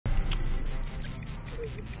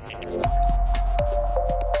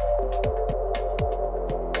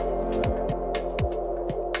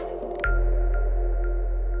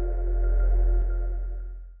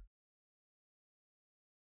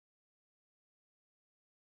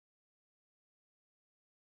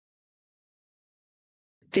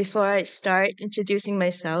Before I start introducing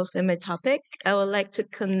myself and my topic, I would like to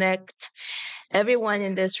connect everyone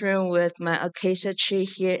in this room with my acacia tree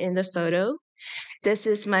here in the photo. This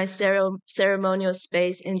is my ceremonial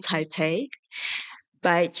space in Taipei.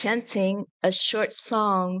 By chanting a short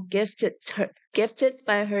song gifted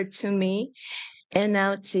by her to me and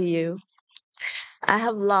now to you. I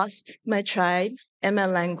have lost my tribe and my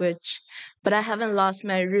language, but I haven't lost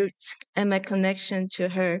my roots and my connection to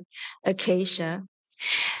her, Acacia.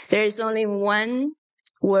 There is only one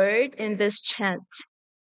word in this chant,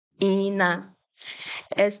 Ina.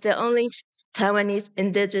 It's the only Taiwanese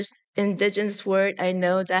indigenous word I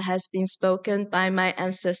know that has been spoken by my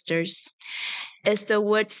ancestors. It's the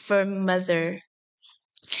word for mother.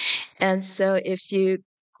 And so if you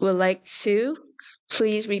would like to,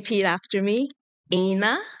 please repeat after me,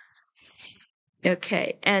 Ina.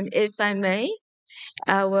 Okay, and if I may,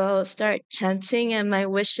 I will start chanting, and my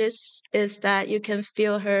wishes is that you can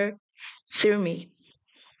feel her through me.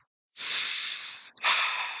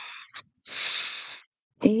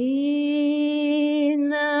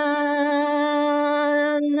 Ina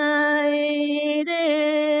naideo.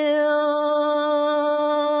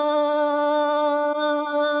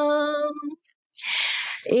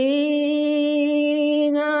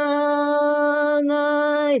 Ina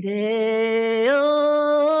naideo.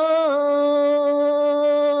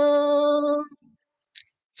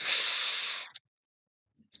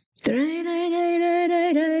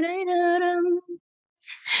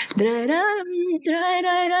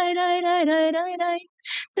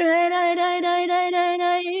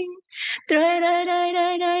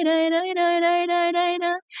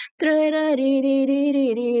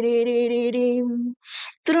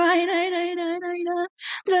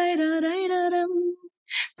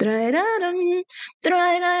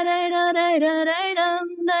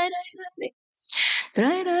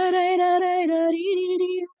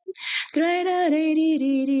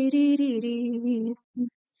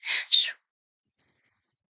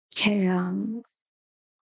 Okay,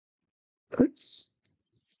 oops.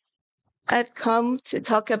 I've come to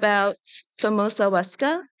talk about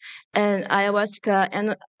Formosahuasca and ayahuasca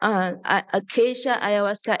and Acacia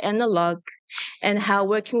ayahuasca analog, and how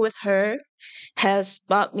working with her has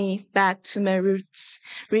brought me back to my roots,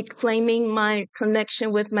 reclaiming my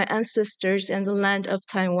connection with my ancestors and the land of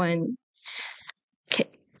Taiwan. Okay,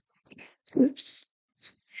 oops.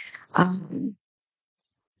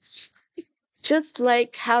 Just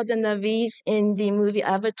like how the Navis in the movie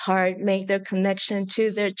Avatar make their connection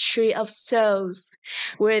to their tree of souls,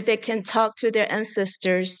 where they can talk to their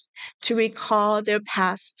ancestors to recall their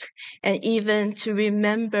past and even to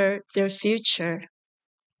remember their future.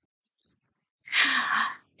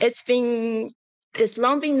 It's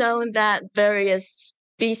long been known that various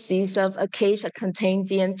species of acacia contain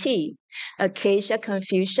DMT. Acacia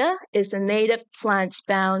confusa is a native plant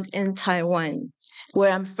found in Taiwan,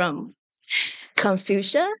 where I'm from.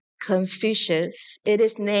 Confucius. It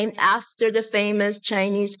is named after the famous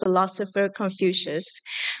Chinese philosopher Confucius.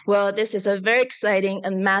 Well, this is a very exciting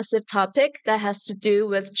and massive topic that has to do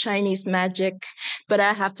with Chinese magic, but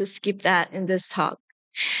I have to skip that in this talk.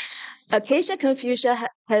 Acacia confusa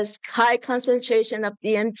has high concentration of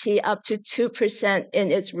DMT, up to 2%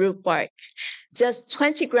 in its root bark. Just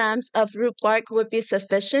 20 grams of root bark would be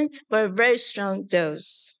sufficient for a very strong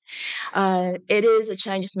dose. It is a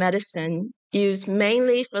Chinese medicine used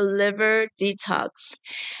mainly for liver detox.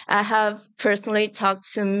 I have personally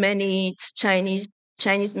talked to many Chinese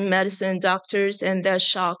medicine doctors, and they're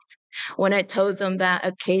shocked when I told them that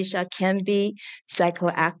acacia can be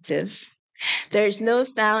psychoactive. There is no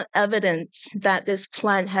found evidence that this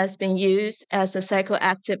plant has been used as a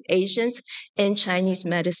psychoactive agent in Chinese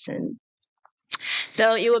medicine.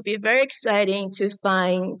 So it would be very exciting to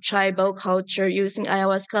find tribal culture using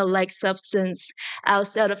ayahuasca-like substance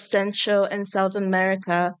outside of Central and South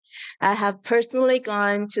America. I have personally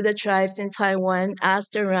gone to the tribes in Taiwan,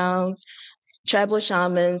 asked around tribal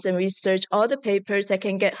shamans, and researched all the papers I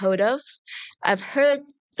can get hold of. I've heard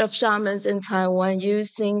of shamans in Taiwan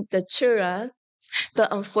using the chura,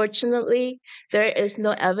 but unfortunately, there is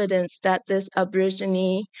no evidence that the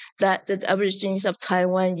Aborigines of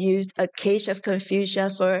Taiwan used Acacia confusa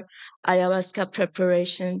for ayahuasca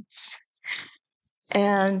preparations.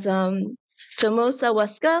 And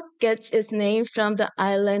Formosahuasca gets its name from the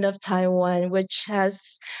island of Taiwan, which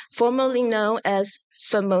has formerly known as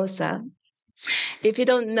Formosa. If you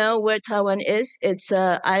don't know where Taiwan is, it's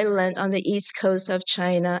an island on the east coast of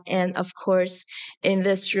China. And of course, in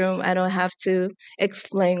this room, I don't have to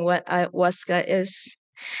explain what ayahuasca is.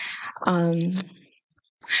 Um,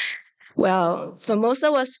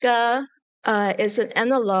 Formosahuasca is an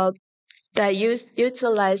analog that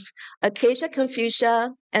utilize Acacia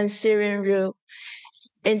Confusa and Syrian root.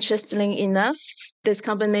 Interestingly enough, this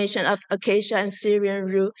combination of Acacia and Syrian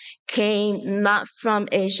root came not from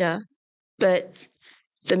Asia, but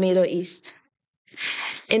the Middle East.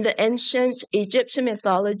 In the ancient Egyptian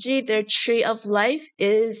mythology, their tree of life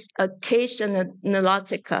is Acacia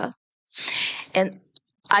nilotica, and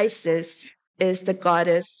Isis is the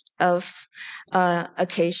goddess of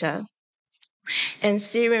Acacia. And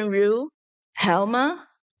Syrian rue, Helma,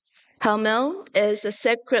 Helmel is a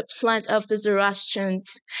sacred plant of the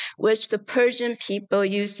Zoroastrians, which the Persian people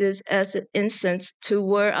uses as an incense to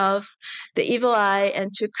ward off the evil eye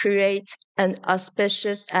and to create an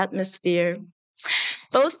auspicious atmosphere.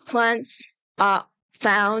 Both plants are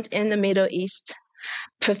found in the Middle East.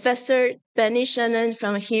 Professor Benny Shannon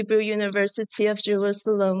from Hebrew University of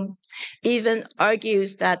Jerusalem even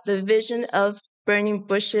argues that the vision of burning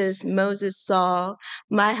bushes Moses saw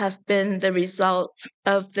might have been the result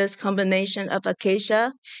of this combination of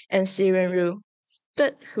acacia and Syrian rue.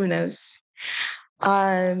 But who knows?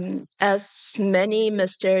 As many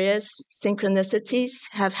mysterious synchronicities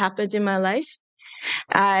have happened in my life,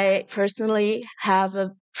 I personally have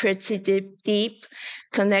a pretty deep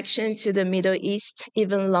connection to the Middle East,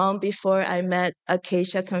 even long before I met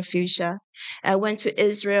Acacia Confusa. I went to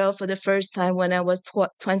Israel for the first time when I was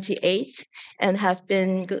 28 and have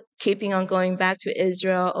been keeping on going back to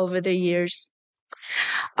Israel over the years.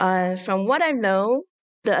 From what I know,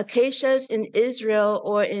 the acacias in Israel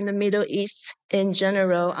or in the Middle East in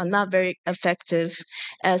general are not very effective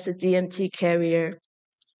as a DMT carrier.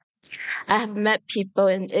 I have met people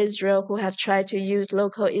in Israel who have tried to use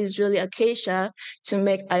local Israeli acacia to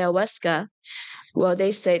make ayahuasca. Well,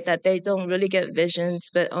 they say that they don't really get visions,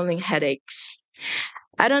 but only headaches.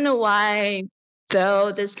 I don't know why,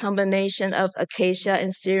 though, this combination of acacia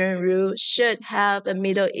and Syrian root should have a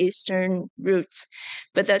Middle Eastern root.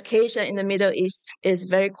 But the acacia in the Middle East is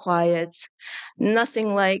very quiet,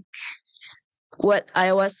 nothing like what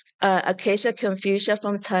Acacia Confusa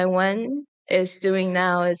from Taiwan is doing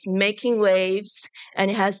now is making waves,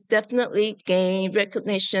 and it has definitely gained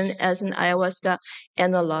recognition as an ayahuasca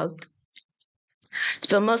analog.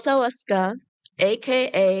 Formosahuasca,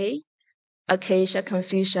 aka Acacia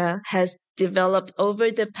Confusa, has developed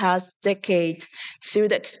over the past decade through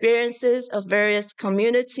the experiences of various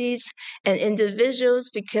communities and individuals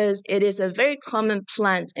because it is a very common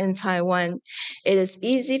plant in Taiwan. It is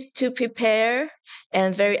easy to prepare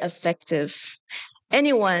and very effective.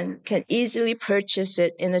 Anyone can easily purchase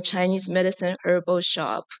it in a Chinese medicine herbal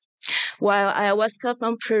shop. While ayahuasca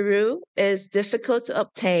from Peru is difficult to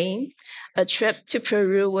obtain, a trip to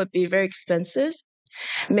Peru would be very expensive.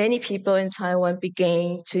 Many people in Taiwan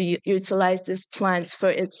began to utilize this plant for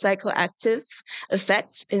its psychoactive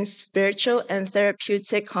effects in spiritual and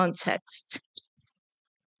therapeutic contexts.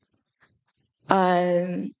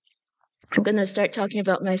 I'm going to start talking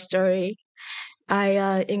about my story.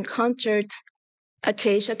 I encountered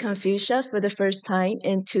Acacia Confusa for the first time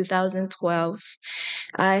in 2012.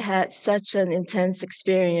 I had such an intense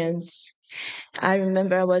experience. I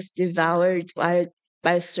remember I was devoured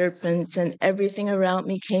by serpents and everything around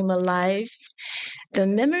me came alive. The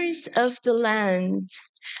memories of the land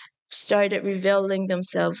started revealing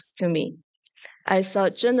themselves to me. I saw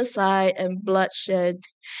genocide and bloodshed,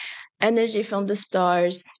 energy from the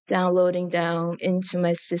stars downloading down into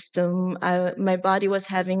my system. My body was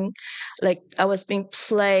having, like, I was being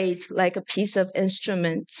played like a piece of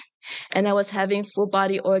instrument. And I was having full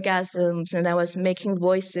body orgasms, and I was making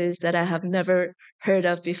voices that I have never heard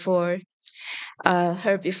of before,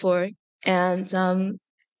 heard before. And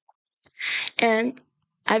and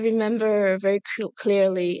I remember very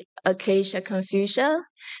clearly Acacia Confucia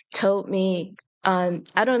told me,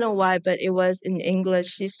 I don't know why, but it was in English.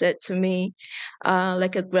 She said to me,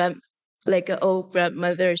 like an old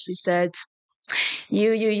grandmother, she said,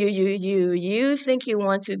 you think you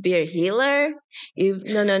want to be a healer?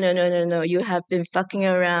 No. You have been fucking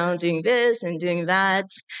around doing this and doing that.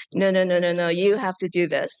 No. You have to do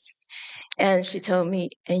this. And she told me,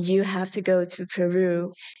 and you have to go to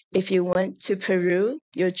Peru. If you went to Peru,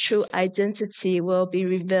 your true identity will be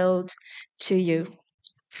revealed to you.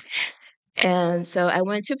 And so I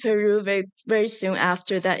went to Peru very, very soon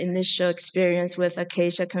after that initial experience with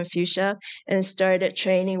Acacia Confusa and started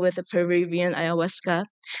training with the Peruvian ayahuasca.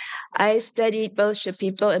 I studied both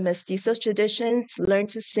Shipibo and Mestizo traditions, learned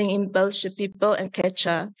to sing in both Shipibo and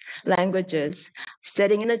Quechua languages,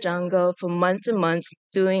 studying in the jungle for months and months,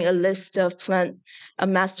 doing a list of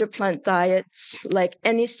master plant diets like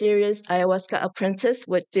any serious ayahuasca apprentice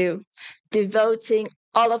would do, devoting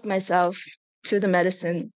all of myself to the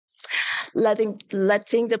medicine, letting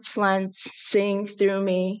the plants sing through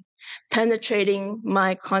me, penetrating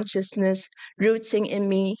my consciousness, rooting in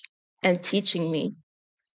me, and teaching me.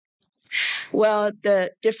 Well,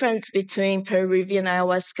 the difference between Peruvian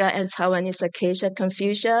ayahuasca and Taiwanese Acacia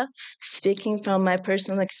Confusa, speaking from my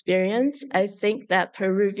personal experience, I think that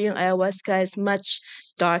Peruvian ayahuasca is much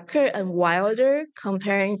darker and wilder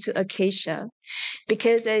comparing to Acacia.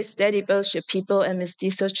 Because I study both Shipibo and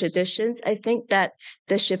Mestizo traditions, I think that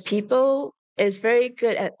the Shipibo is very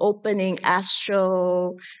good at opening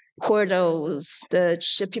astral portals. The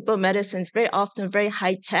Shipibo medicine is very often very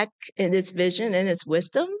high tech in its vision and its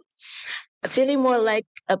wisdom, feeling more like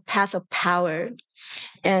a path of power.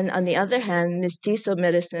 And on the other hand, mestizo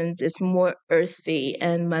medicines is more earthy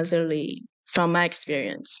and motherly from my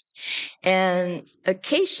experience. And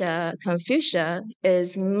Acacia Confucia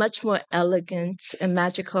is much more elegant and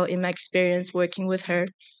magical in my experience working with her.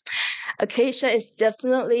 Acacia is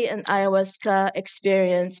definitely an ayahuasca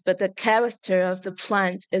experience, but the character of the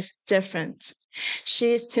plant is different.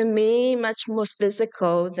 She is to me much more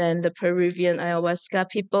physical than the Peruvian ayahuasca.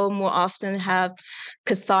 People more often have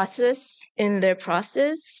catharsis in their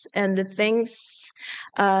process, and the things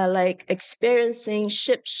like experiencing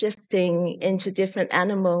ship shifting into different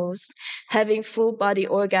animals, having full body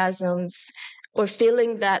orgasms, or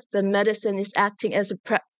feeling that the medicine is acting as a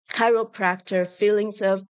chiropractor, feelings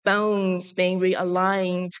of bones being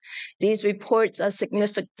realigned. These reports are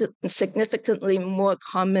significantly more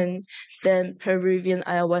common than Peruvian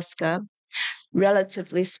ayahuasca,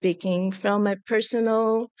 relatively speaking. For me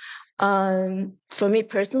personally,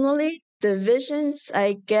 the visions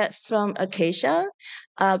I get from Acacia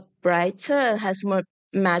are brighter and has more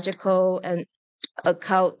magical and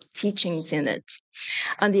occult teachings in it.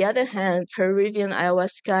 On the other hand, Peruvian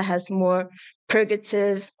ayahuasca has more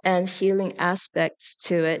purgative and healing aspects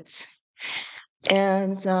to it.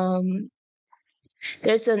 And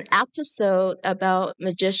there's an episode about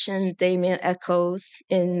magician Damien Echoes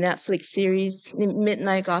in Netflix series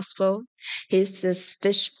Midnight Gospel. He's this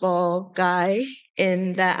fishball guy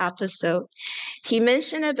in that episode. He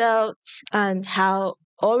mentioned about how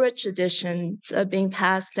oral traditions are being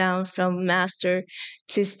passed down from master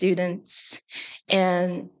to students.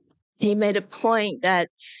 And he made a point that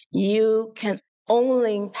you can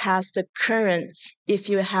only pass the current if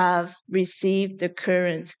you have received the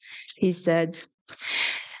current, he said.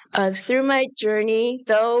 Through my journey,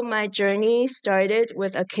 though my journey started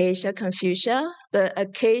with Acacia Confucia, but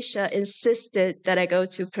Acacia insisted that I go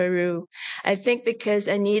to Peru. I think because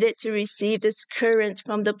I needed to receive this current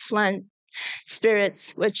from the plant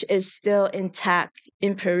spirits, which is still intact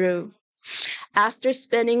in Peru. After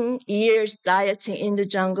spending years dieting in the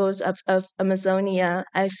jungles of Amazonia,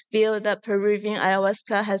 I feel that Peruvian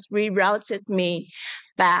ayahuasca has rerouted me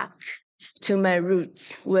back to my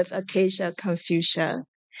roots with Acacia Confucia.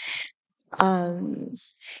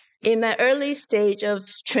 In my early stage of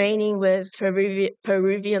training with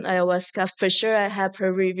Peruvian ayahuasca, for sure I had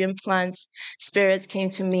Peruvian plants, spirits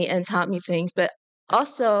came to me and taught me things, but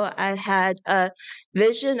also I had a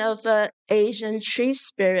vision of an Asian tree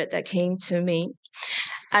spirit that came to me.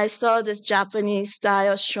 I saw this Japanese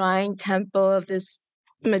style shrine temple of this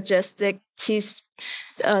majestic tea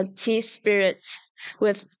spirit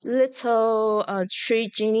with little tree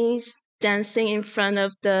genies dancing in front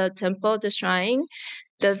of the temple, the shrine.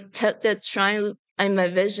 The shrine in my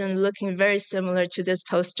vision looking very similar to this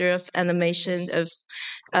poster of animation of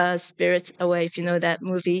Spirit Away, if you know that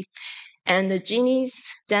movie. And the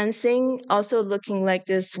genies dancing also looking like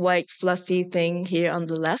this white fluffy thing here on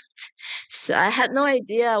the left. So I had no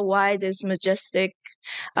idea why this majestic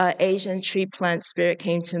Asian tree plant spirit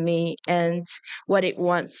came to me and what it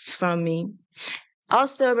wants from me.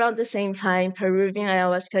 Also, around the same time, Peruvian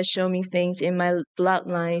ayahuasca showed me things in my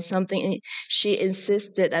bloodline, something she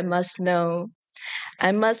insisted I must know.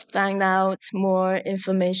 I must find out more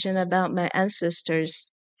information about my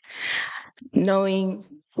ancestors, knowing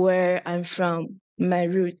where I'm from, my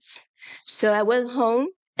roots. So I went home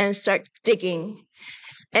and started digging.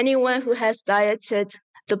 Anyone who has dieted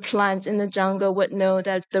the plants in the jungle would know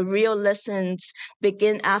that the real lessons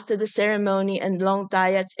begin after the ceremony and long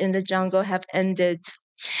diets in the jungle have ended.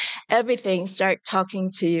 Everything starts talking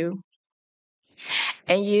to you.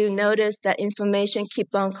 and you notice that information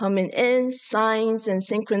keep on coming in, signs and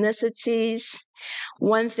synchronicities.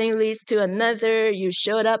 One thing leads to another. You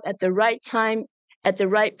showed up at the right time, at the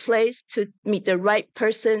right place to meet the right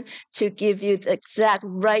person to give you the exact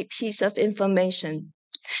right piece of information.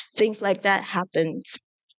 Things like that happened.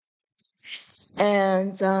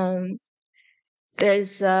 And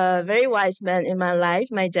there's a very wise man in my life,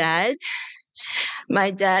 my dad.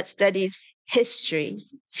 My dad studies history,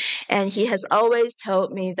 and he has always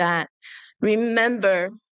told me that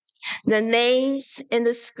remember, the names in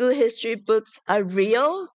the school history books are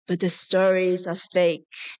real, but the stories are fake.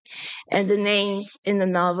 And the names in the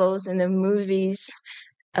novels and the movies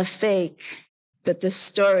are fake, but the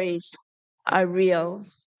stories are real.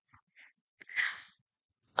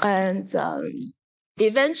 And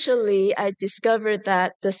eventually, I discovered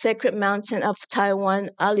that the sacred mountain of Taiwan,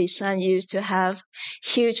 Alishan, used to have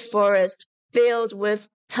huge forests filled with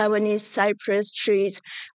Taiwanese cypress trees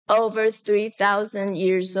over 3,000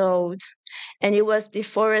 years old. And it was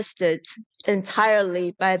deforested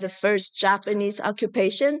entirely by the first Japanese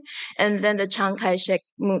occupation and then the Chiang Kai-shek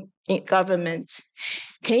government.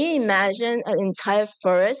 Can you imagine an entire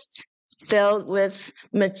forest filled with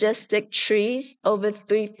majestic trees over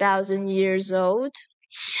 3,000 years old?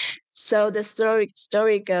 So the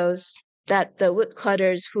story goes that the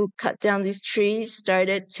woodcutters who cut down these trees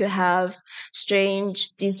started to have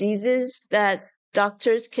strange diseases that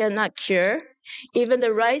doctors cannot cure. Even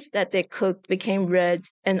the rice that they cooked became red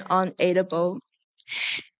and uneatable.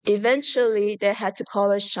 Eventually, they had to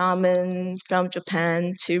call a shaman from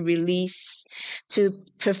Japan to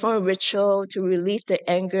perform a ritual to release the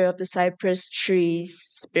anger of the cypress trees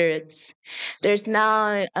spirits. There's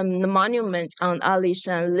now a monument on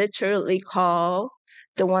Alishan, literally called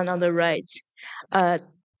the one on the right, a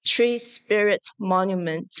tree spirit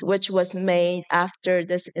monument, which was made after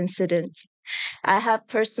this incident. I have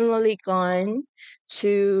personally gone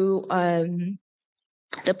to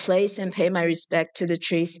the place and pay my respect to the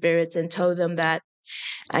tree spirits and told them that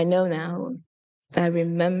I know now, I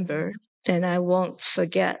remember, and I won't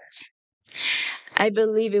forget. I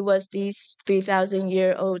believe it was these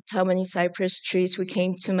 3,000-year-old Taiwanese cypress trees who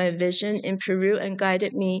came to my vision in Peru and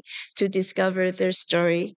guided me to discover their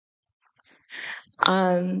story.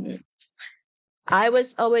 I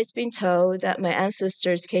was always being told that my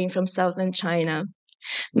ancestors came from southern China.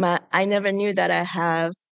 I never knew that I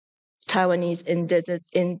have Taiwanese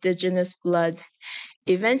indigenous blood.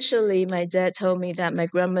 Eventually, my dad told me that my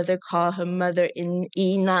grandmother called her mother in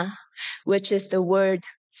Ina, which is the word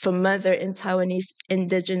for mother in Taiwanese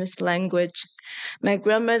indigenous language. My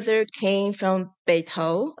grandmother came from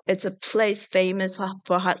Beitou. It's a place famous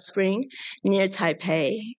for hot spring near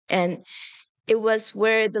Taipei. And it was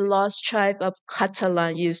where the lost tribe of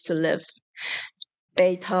Catalan used to live.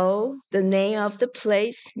 Beitou, the name of the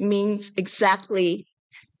place, means exactly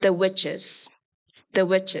the witches. The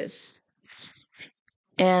witches.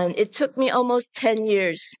 And it took me almost 10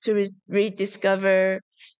 years to rediscover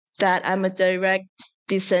that I'm a direct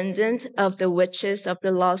descendant of the witches of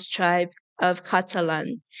the lost tribe of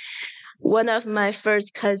Catalan. One of my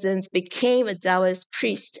first cousins became a Taoist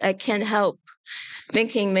priest. I can't help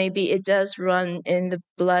thinking maybe it does run in the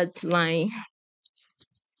bloodline.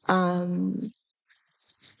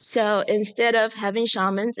 So instead of having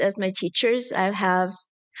shamans as my teachers, I have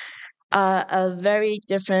a very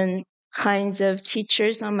different kinds of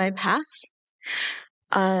teachers on my path.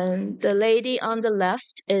 The lady on the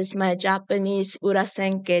left is my Japanese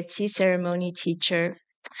urasenke tea ceremony teacher.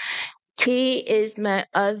 Tea is my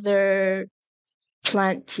other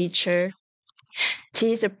plant teacher.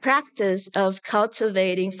 Tea is a practice of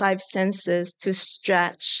cultivating 5 senses to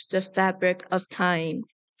stretch the fabric of time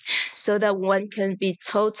so that one can be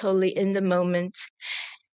totally in the moment.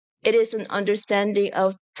 It is an understanding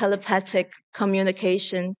of telepathic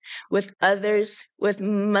communication with others, with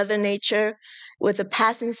Mother Nature, with the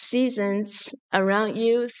passing seasons around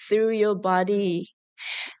you through your body.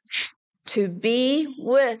 To be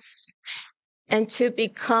with and to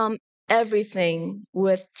become everything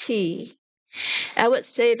with tea. I would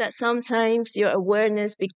say that sometimes your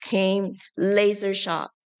awareness became laser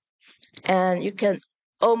sharp and you can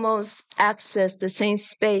almost access the same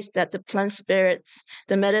space that the plant spirits,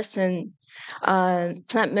 the medicine,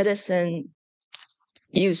 plant medicine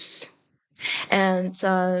use. And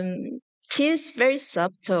tea is very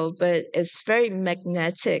subtle, but it's very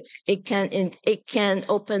magnetic. It can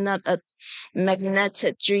open up a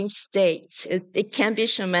magnetic dream state. It can be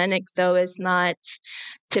shamanic, though it's not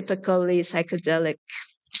typically psychedelic.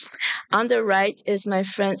 On the right is my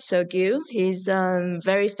friend Sogyu. He's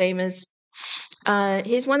very famous.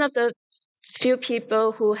 He's one of the few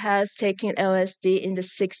people who has taken LSD in the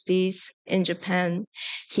 60s in Japan.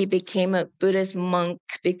 He became a Buddhist monk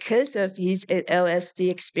because of his LSD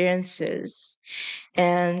experiences.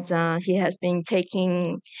 And he has been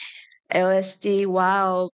taking LSD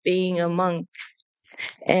while being a monk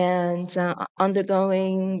and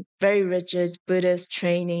undergoing very rigid Buddhist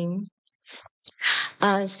training.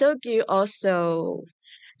 Sogyu also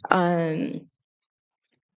um,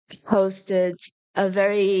 hosted a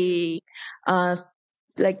very uh,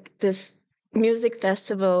 like this music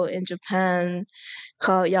festival in Japan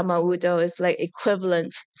called Yamaudo. Is like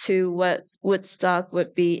equivalent to what Woodstock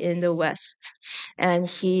would be in the West. And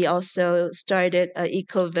he also started an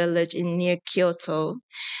eco village in near Kyoto.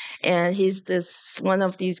 And he's this one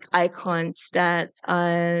of these icons that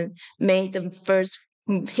made the first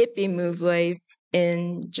hippie move wave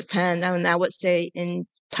in Japan, and I would say in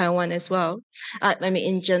Taiwan as well. I mean,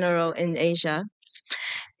 in general, in Asia,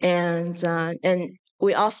 and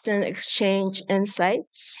we often exchange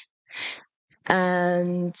insights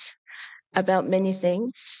and about many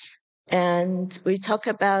things. And we talk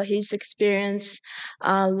about his experience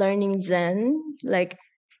learning Zen, like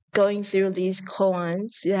going through these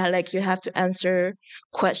koans. Yeah, like you have to answer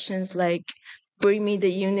questions like, bring me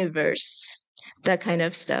the universe, that kind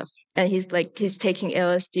of stuff. And he's taking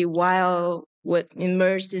LSD while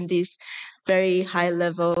immersed in these very high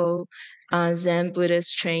level Zen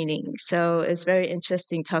Buddhist training. So it's very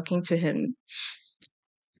interesting talking to him.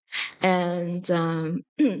 And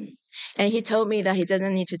and he told me that he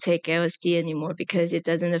doesn't need to take LSD anymore because it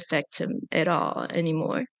doesn't affect him at all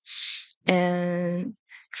anymore. And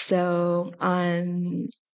so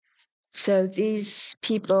so these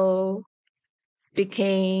people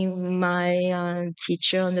became my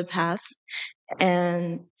teacher on the path.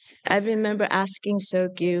 And I remember asking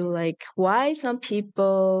Sogyu, like, why some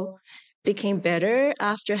people became better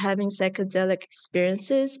after having psychedelic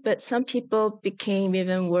experiences, but some people became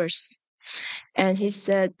even worse. And he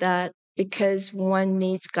said that because one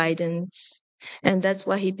needs guidance, and that's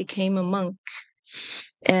why he became a monk.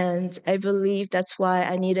 And I believe that's why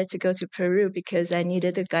I needed to go to Peru, because I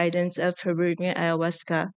needed the guidance of Peruvian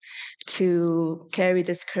ayahuasca to carry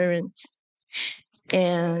this current.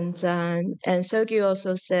 And Sogyu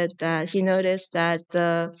also said that he noticed that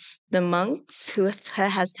the monks who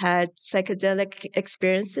has had psychedelic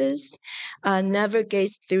experiences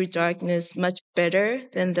navigate through darkness much better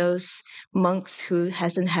than those monks who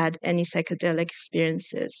hasn't had any psychedelic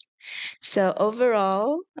experiences. So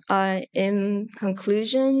overall, in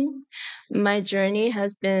conclusion, my journey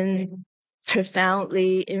has been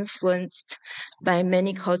profoundly influenced by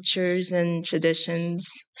many cultures and traditions,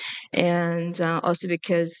 and also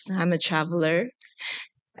because I'm a traveler,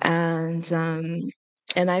 and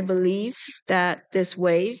and I believe that this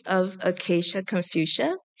wave of Acacia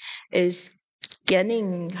Confusa is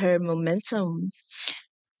getting her momentum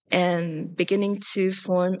and beginning to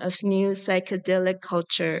form a new psychedelic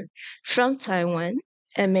culture from Taiwan,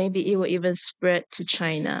 and maybe it will even spread to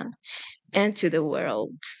China and to the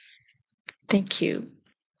world. Thank you.